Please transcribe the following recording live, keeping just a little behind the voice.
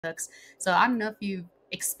books. So I don't know if you've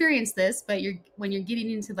experienced this, but when you're getting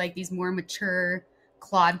into like these more mature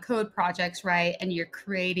Claude Code projects, right? And you're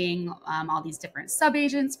creating all these different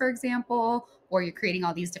subagents, for example, or you're creating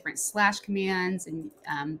all these different slash commands,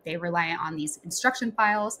 and they rely on these instruction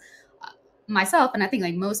files. Uh, Myself, and I think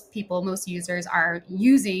like most people, most users are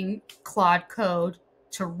using Claude Code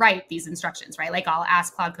to write these instructions, right? Like I'll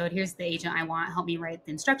ask Claude Code, here's the agent I want, help me write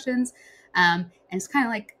the instructions. And it's kind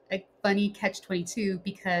of like a funny catch 22,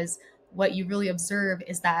 because what you really observe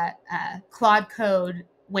is that Claude Code,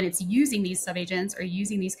 when it's using these subagents or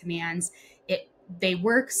using these commands, they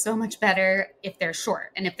work so much better if they're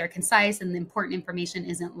short and if they're concise and the important information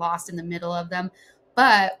isn't lost in the middle of them.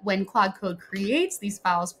 But when Claude Code creates these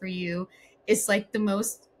files for you, it's like the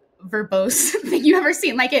most verbose thing you ever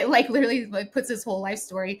seen. Like it like literally like puts his whole life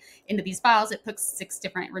story into these files. It puts 6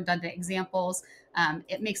 different redundant examples.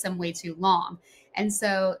 It makes them way too long. And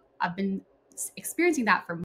so I've been experiencing that for